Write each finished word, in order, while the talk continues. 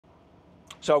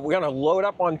So we're gonna load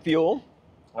up on fuel,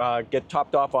 get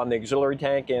topped off on the auxiliary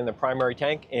tank and the primary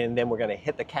tank, and then we're gonna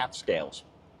hit the cat scales.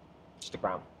 Stick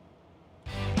around.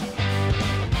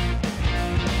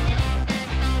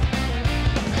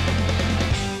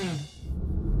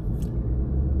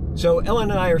 So Ellen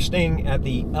and I are staying at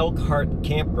the Elkhart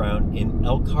campground in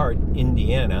Elkhart,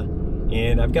 Indiana,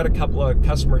 and I've got a couple of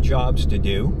customer jobs to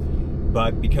do,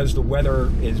 but because the weather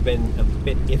has been a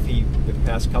bit iffy for the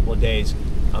past couple of days,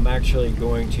 I'm actually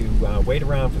going to wait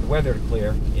around for the weather to clear,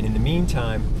 and in the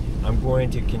meantime, I'm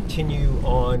going to continue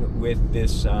on with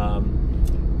this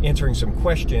answering some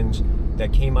questions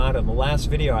that came out of the last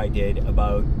video I did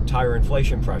about tire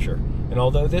inflation pressure. And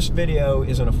although this video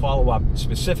isn't a follow-up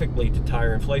specifically to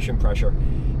tire inflation pressure,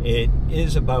 it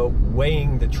is about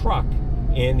weighing the truck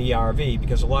and the RV,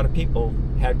 because a lot of people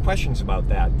had questions about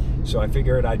that. So I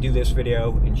figured I'd do this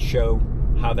video and show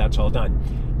how that's all done.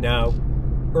 Now,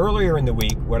 earlier in the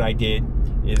week, what I did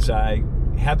is I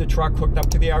had the truck hooked up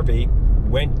to the RV,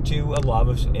 went to a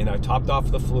Love's, and I topped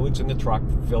off the fluids in the truck,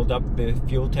 filled up the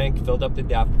fuel tank, filled up the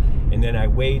depth, and then I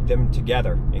weighed them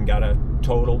together and got a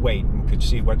total weight and could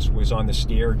see what was on the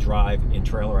steer, drive, and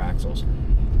trailer axles.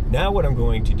 Now what I'm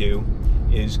going to do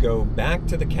is go back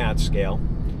to the cat scale,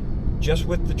 just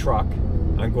with the truck.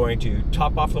 I'm going to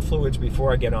top off the fluids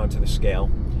before I get onto the scale,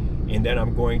 and then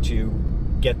I'm going to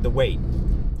get the weight.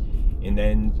 And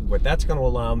then what that's going to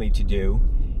allow me to do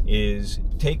is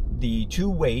take the two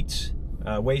weights,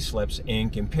 weigh slips,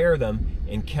 and compare them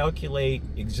and calculate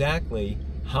exactly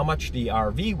how much the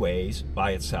RV weighs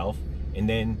by itself, and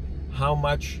then how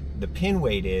much the pin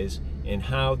weight is, and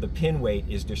how the pin weight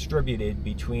is distributed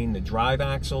between the drive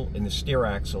axle and the steer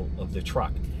axle of the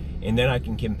truck. And then I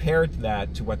can compare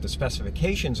that to what the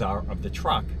specifications are of the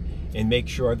truck and make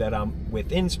sure that I'm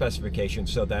within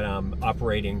specifications so that I'm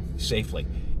operating safely.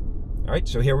 All right,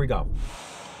 so here we go.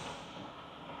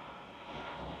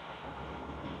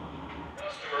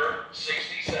 Customer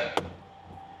 67.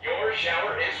 Your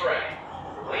shower is ready.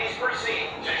 Please proceed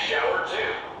to shower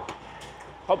 2.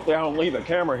 Hopefully I don't leave a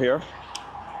camera here.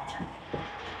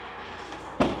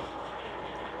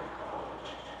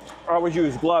 I always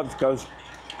use gloves because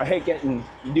I hate getting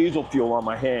diesel fuel on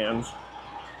my hands.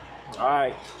 All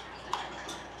right.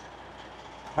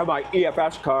 Have my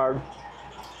EFS card,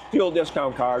 fuel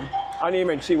discount card. I didn't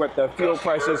even see what the fuel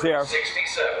price is here.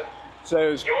 67.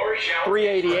 Says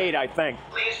 $3.88, I think.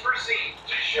 Please proceed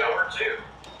to shower 2.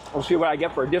 We'll see what I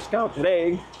get for a discount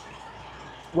today.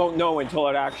 Won't know until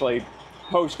it actually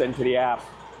posts into the app.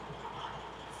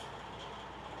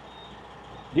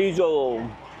 Diesel.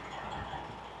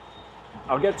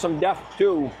 I'll get some DEF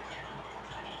too.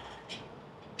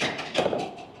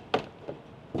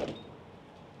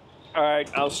 All right,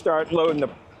 I'll start loading the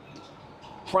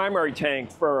primary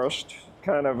tank first,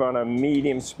 kind of on a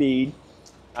medium speed,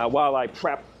 while I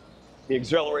prep the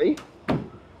auxiliary.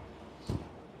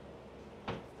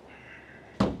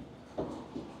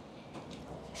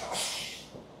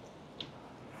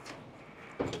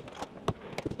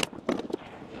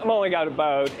 I've only got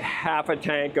about half a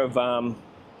tank of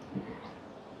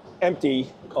empty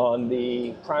on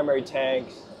the primary tank.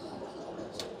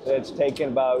 It's taking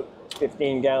about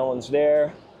 15 gallons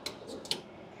there.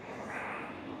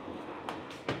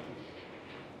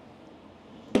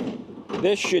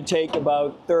 This should take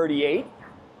about 38.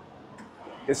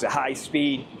 This is a high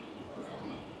speed.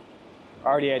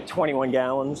 Already at 21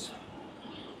 gallons.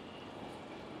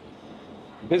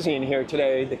 Busy in here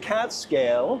today. The cat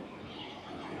scale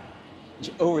is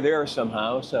over there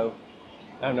somehow, so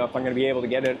I don't know if I'm going to be able to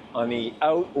get it on the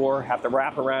out or have to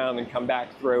wrap around and come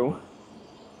back through.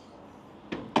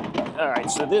 All right,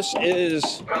 so this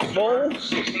is full.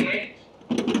 68.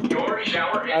 Your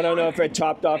shower is I don't know if it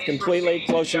topped off completely,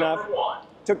 close enough.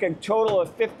 Took a total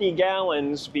of 50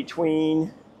 gallons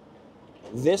between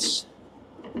this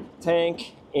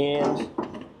tank and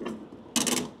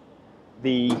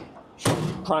the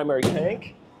primary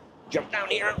tank. Jump down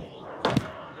here.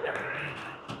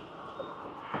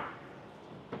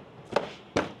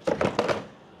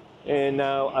 And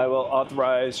now I will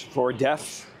authorize for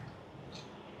DEF.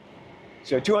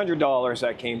 So $200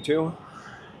 that came to.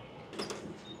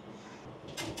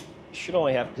 Should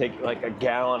only have to take like a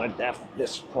gallon of DEF at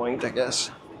this point, I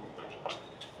guess.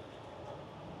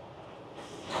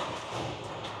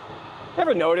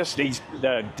 Ever notice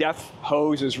the DEF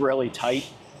hose is really tight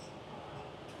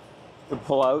to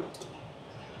pull out?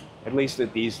 At least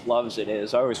at these Loves it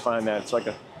is. I always find that it's like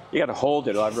you got to hold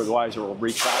it, otherwise it will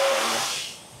retract on you.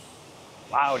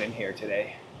 Loud in here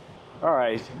today. All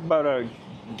right, about a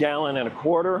gallon and a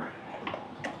quarter.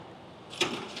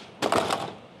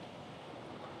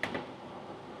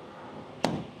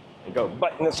 Go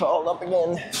button this all up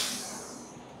again.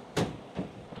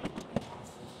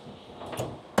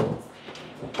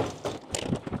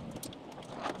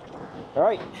 All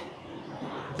right,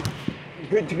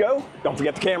 good to go. Don't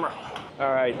forget the camera.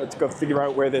 All right, let's go figure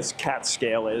out where this cat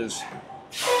scale is.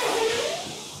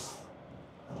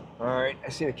 All right, I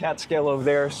see the cat scale over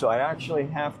there, so I actually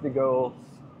have to go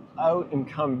out and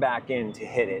come back in to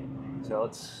hit it. So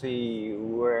let's see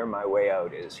where my way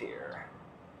out is here.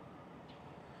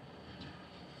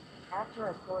 After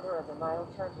a quarter of a mile,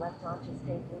 turn left onto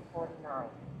State Route 49.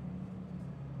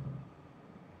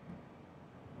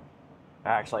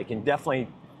 Actually, I can definitely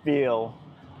feel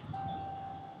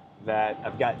that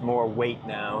I've got more weight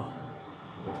now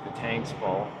with the tanks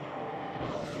full.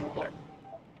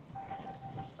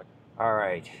 All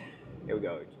right, here we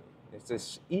go. It's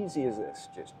as easy as this.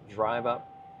 Just drive up,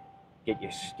 get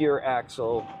your steer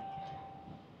axle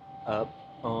up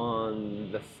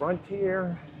on the front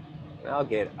here. I'll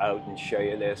get out and show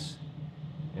you this,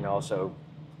 and also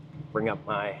bring up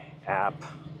my app.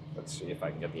 Let's see if I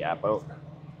can get the app out.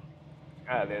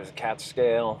 There's a cat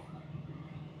scale.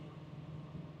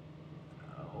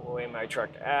 Weigh my truck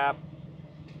app.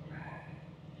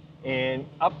 And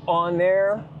up on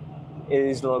there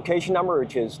is the location number,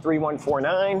 which is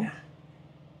 3149.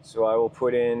 So I will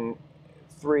put in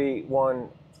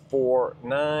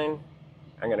 3149.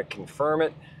 I'm going to confirm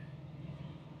it.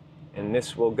 And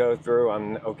this will go through.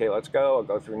 Okay, let's go. I'll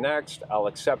go through next. I'll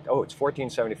accept. Oh, it's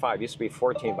 $14.75. It used to be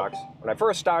 14 bucks. When I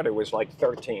first started, it was like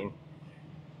 13.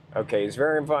 Okay, he's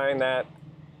verifying that.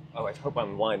 Oh, I hope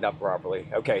I'm lined up properly.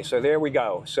 Okay, so there we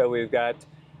go. So we've got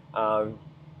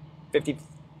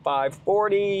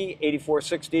 5540,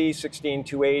 8460,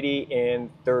 16280, and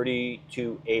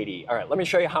 3280. All right, let me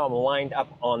show you how I'm lined up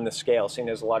on the scale, seeing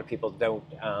as a lot of people don't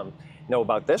know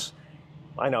about this.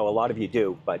 I know a lot of you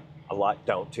do, but a lot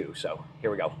don't too. So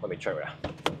here we go. Let me show you.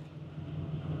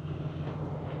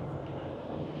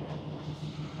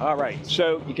 All right,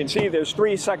 so you can see there's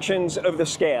 3 sections of the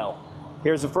scale.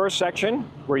 Here's the first section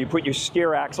where you put your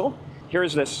steer axle.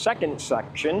 Here's the second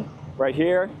section right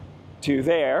here to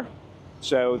there.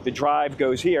 So the drive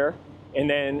goes here. And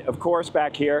then, of course,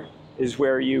 back here is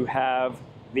where you have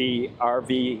the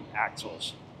RV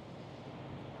axles.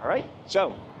 All right,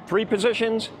 so 3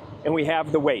 positions, and we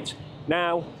have the weights.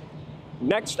 Now,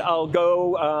 next I'll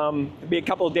go, it'll be a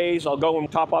couple of days, I'll go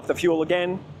and top off the fuel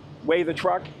again, weigh the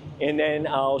truck, and then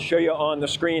I'll show you on the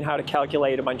screen how to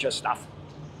calculate a bunch of stuff.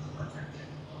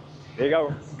 There you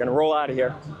go, gonna roll out of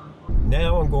here.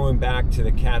 Now I'm going back to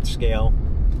the cat scale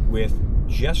with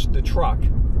just the truck,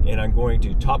 and I'm going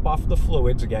to top off the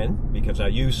fluids again, because I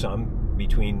use some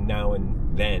between now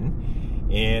and then.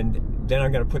 And then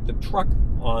I'm gonna put the truck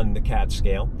on the cat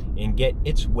scale and get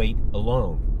its weight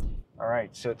alone. All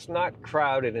right, so it's not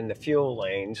crowded in the fuel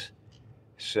lanes,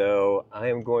 so I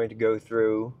am going to go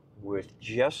through with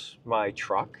just my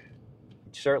truck.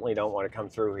 You certainly don't want to come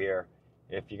through here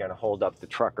if you're going to hold up the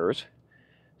truckers.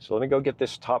 So let me go get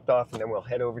this topped off, and then we'll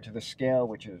head over to the scale,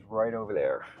 which is right over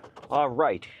there. All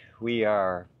right, we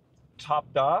are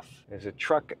topped off. There's a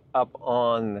truck up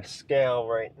on the scale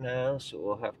right now, so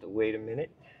we'll have to wait a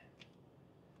minute,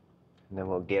 and then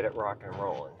we'll get it rocking and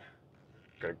rolling.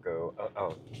 Gotta go.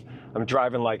 Oh, I'm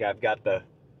driving like I've got the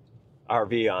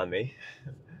RV on me.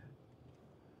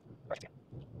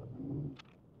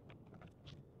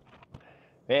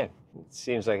 Man, it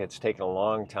seems like it's taken a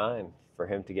long time for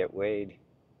him to get weighed.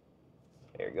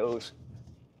 There it goes.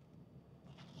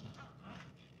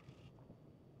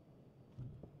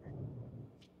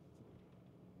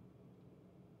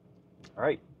 All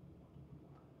right.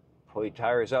 Pull your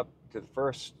tires up to the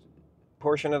first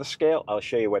portion of the scale. I'll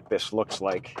show you what this looks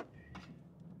like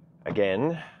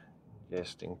again,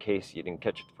 just in case you didn't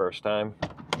catch it the first time.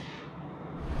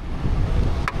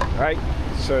 All right,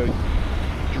 so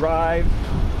drive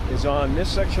is on this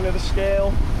section of the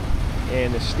scale,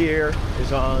 and the steer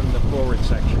is on the forward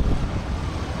section.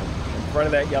 In front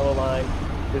of that yellow line,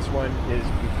 this one is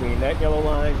between that yellow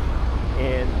line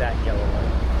and that yellow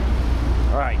line.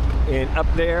 All right, and up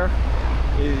there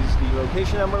is the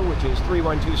location number, which is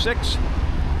 3126.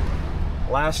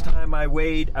 Last time I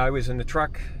weighed, I was in the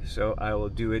truck, so I will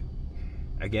do it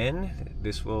again.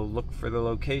 This will look for the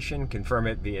location, confirm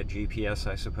it via GPS,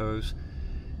 I suppose.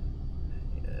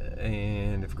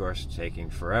 And of course, it's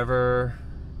taking forever.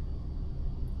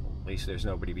 At least there's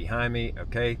nobody behind me.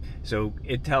 Okay, so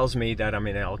it tells me that I'm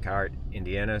in Elkhart,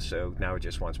 Indiana, so now it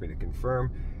just wants me to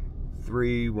confirm.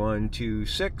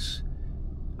 3126.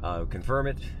 I'll confirm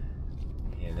it,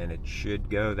 and then it should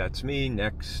go. That's me.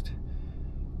 Next,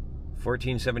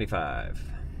 1475.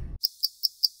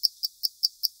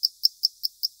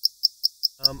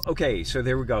 Okay, so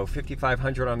there we go.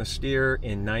 5,500 on the steer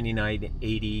and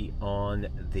 99.80 on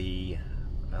the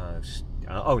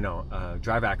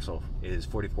drive axle is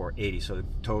 44.80. So the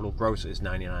total gross is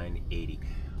 99.80.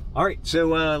 All right, so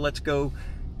let's go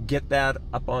get that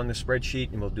up on the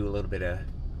spreadsheet and we'll do a little bit of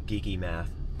geeky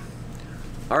math.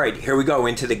 All right, here we go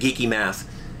into the geeky math.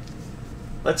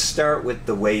 Let's start with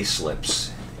the weigh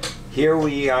slips. Here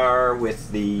we are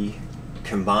with the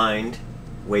combined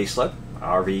weigh slip,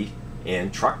 RV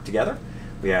and truck together.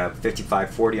 We have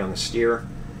 5540 on the steer,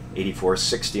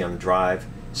 8460 on the drive,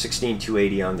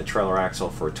 16280 on the trailer axle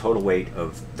for a total weight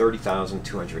of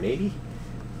 30,280.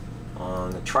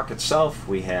 On the truck itself,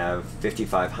 we have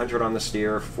 5500 on the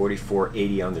steer,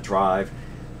 4480 on the drive,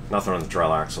 nothing on the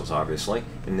trailer axles obviously,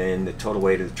 and then the total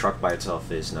weight of the truck by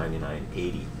itself is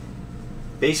 9980.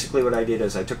 Basically what I did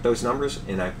is I took those numbers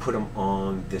and I put them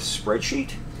on this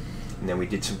spreadsheet, and then we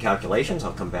did some calculations.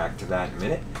 I'll come back to that in a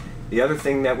minute. The other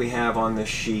thing that we have on this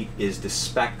sheet is the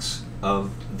specs of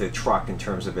the truck in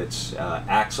terms of its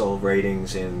axle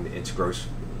ratings and its gross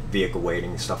vehicle weighting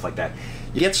and stuff like that.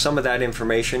 You get some of that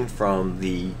information from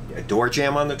the door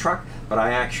jamb on the truck, but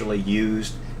I actually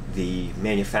used the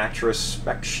manufacturer's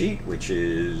spec sheet, which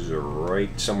is right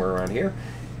somewhere around here,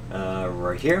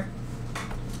 right here.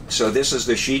 So this is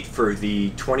the sheet for the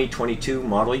 2022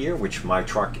 model year, which my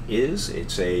truck is.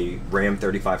 It's a Ram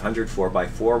 3500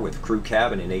 4x4 with crew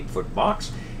cab and an 8-foot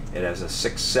box. It has a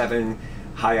 6.7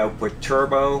 high output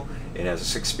turbo. It has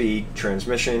a 6-speed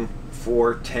transmission,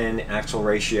 4:10 axle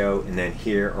ratio, and then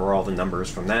here are all the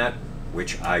numbers from that,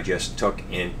 which I just took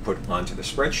and put onto the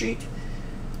spreadsheet.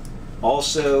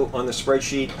 Also on the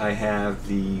spreadsheet, I have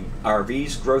the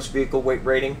RV's gross vehicle weight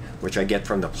rating, which I get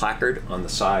from the placard on the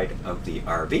side of the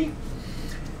RV.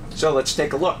 So let's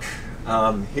take a look.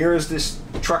 Here is this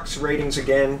truck's ratings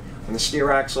again. On the steer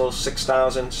axle,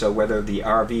 6,000, so whether the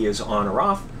RV is on or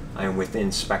off, I am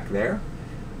within spec there.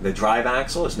 The drive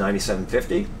axle is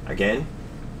 9750, again,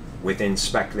 within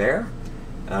spec there.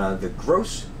 The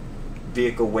gross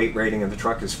vehicle weight rating of the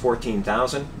truck is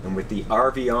 14,000, and with the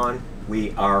RV on,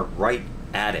 we are right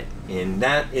at it. And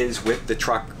that is with the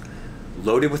truck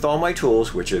loaded with all my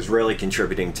tools, which is really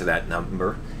contributing to that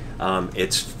number.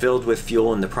 It's filled with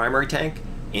fuel in the primary tank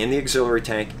and the auxiliary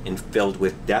tank and filled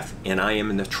with DEF, and I am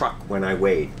in the truck when I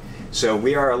weighed. So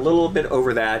we are a little bit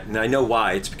over that, and I know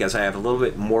why. It's because I have a little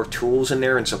bit more tools in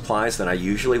there and supplies than I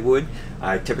usually would.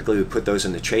 I typically would put those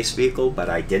in the chase vehicle, but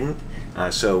I didn't.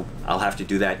 So I'll have to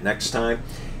do that next time.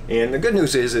 And the good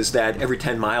news is that every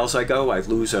 10 miles I go, I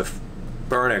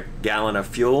burn a gallon of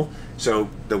fuel, so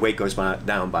the weight goes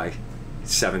down by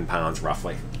 7 pounds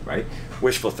roughly, right?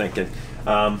 Wishful thinking.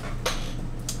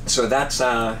 So that's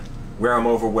where I'm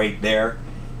overweight there.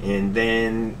 And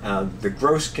then the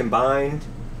gross combined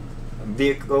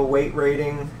vehicle weight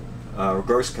rating,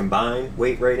 gross combined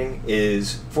weight rating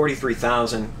is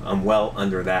 43,000. I'm well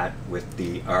under that with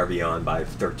the RV on by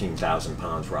 13,000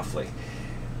 pounds roughly.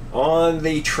 On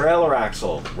the trailer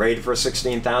axle, rated for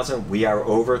 16,000, we are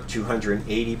over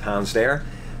 280 pounds there.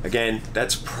 Again,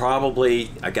 that's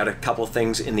probably, I got a couple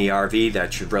things in the RV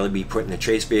that should really be put in the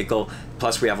chase vehicle.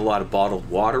 Plus we have a lot of bottled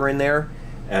water in there,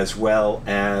 as well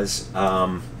as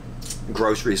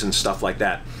groceries and stuff like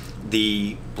that.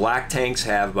 The black tanks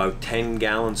have about 10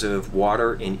 gallons of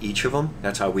water in each of them.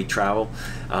 That's how we travel.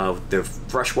 The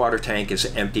freshwater tank is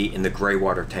empty and the gray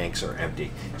water tanks are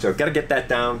empty. So got to get that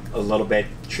down a little bit.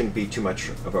 Shouldn't be too much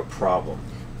of a problem.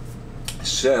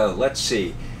 So let's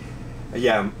see.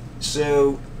 Yeah,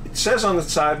 so it says on the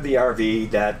side of the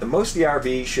RV that the most the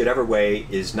RV should ever weigh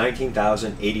is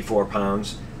 19,084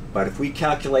 pounds. But if we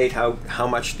calculate how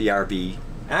much the RV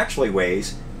actually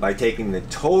weighs, by taking the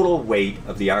total weight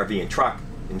of the RV and truck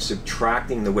and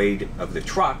subtracting the weight of the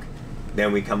truck,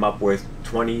 then we come up with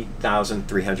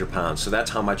 20,300 pounds. So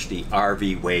that's how much the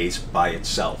RV weighs by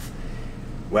itself.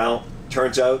 Well,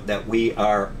 turns out that we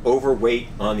are overweight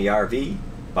on the RV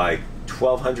by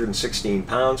 1,216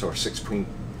 pounds or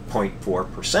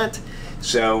 6.4%.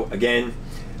 So again,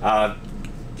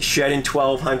 shedding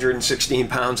 1,216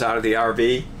 pounds out of the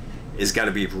RV is going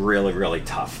to be really, really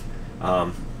tough.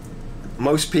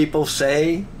 Most people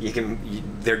say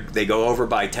they go over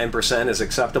by 10% is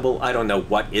acceptable. I don't know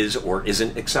what is or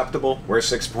isn't acceptable. We're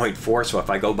 6.4, so if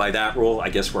I go by that rule, I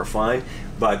guess we're fine.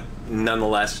 But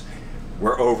nonetheless,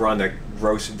 we're over on the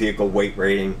gross vehicle weight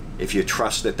rating. If you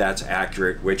trust that that's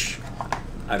accurate, which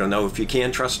I don't know if you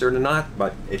can trust it or not,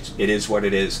 but it is what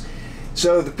it is.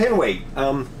 So the pin weight,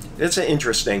 it's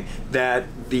interesting that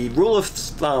the rule of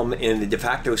thumb in the de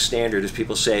facto standard is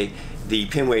people say the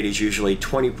pin weight is usually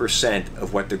 20%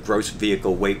 of what the gross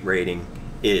vehicle weight rating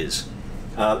is.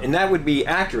 And that would be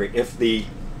accurate if the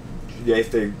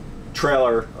if the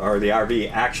trailer or the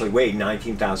RV actually weighed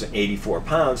 19,084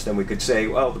 pounds, then we could say,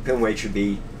 well, the pin weight should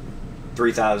be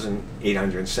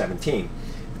 3,817,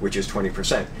 which is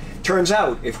 20%. Turns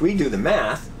out, if we do the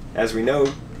math, as we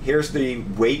know, here's the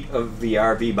weight of the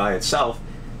RV by itself,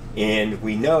 and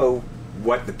we know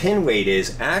what the pin weight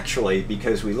is actually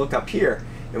because we look up here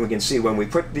and we can see when we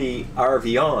put the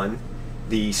RV on,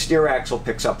 the steer axle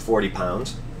picks up 40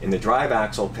 pounds and the drive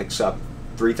axle picks up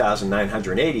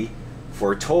 3,980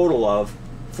 for a total of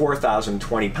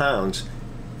 4,020 pounds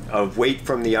of weight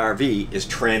from the RV is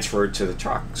transferred to the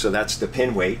truck. So that's the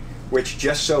pin weight, which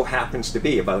just so happens to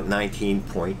be about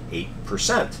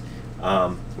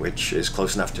 19.8%, which is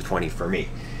close enough to 20 for me.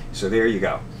 So there you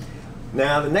go.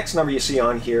 Now the next number you see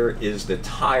on here is the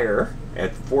tire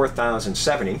at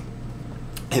 4,070.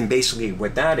 And basically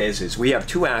what that is we have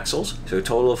 2 axles, so a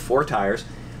total of 4 tires.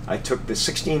 I took the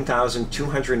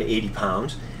 16,280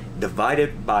 pounds,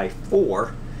 divided by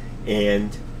 4,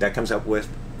 and that comes up with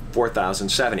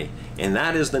 4,070. And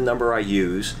that is the number I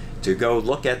use to go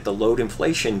look at the load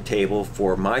inflation table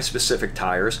for my specific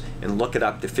tires and look it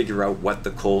up to figure out what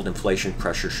the cold inflation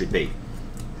pressure should be.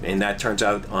 And that turns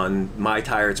out on my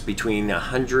tire it's between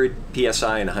 100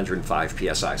 psi and 105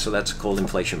 psi. So that's cold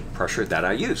inflation pressure that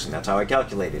I use, and that's how I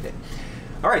calculated it.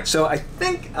 All right, so I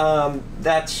think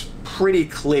that's pretty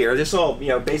clear. This is all, you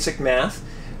know, basic math.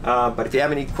 But if you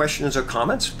have any questions or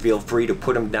comments, feel free to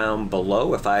put them down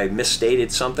below. If I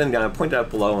misstated something, point it out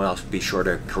below and I'll be sure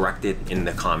to correct it in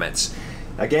the comments.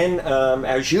 Again,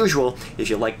 as usual,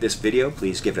 if you like this video,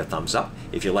 please give it a thumbs up.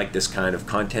 If you like this kind of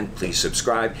content, please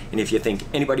subscribe. And if you think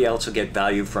anybody else will get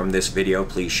value from this video,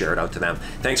 please share it out to them.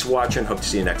 Thanks for watching. Hope to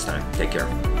see you next time. Take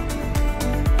care.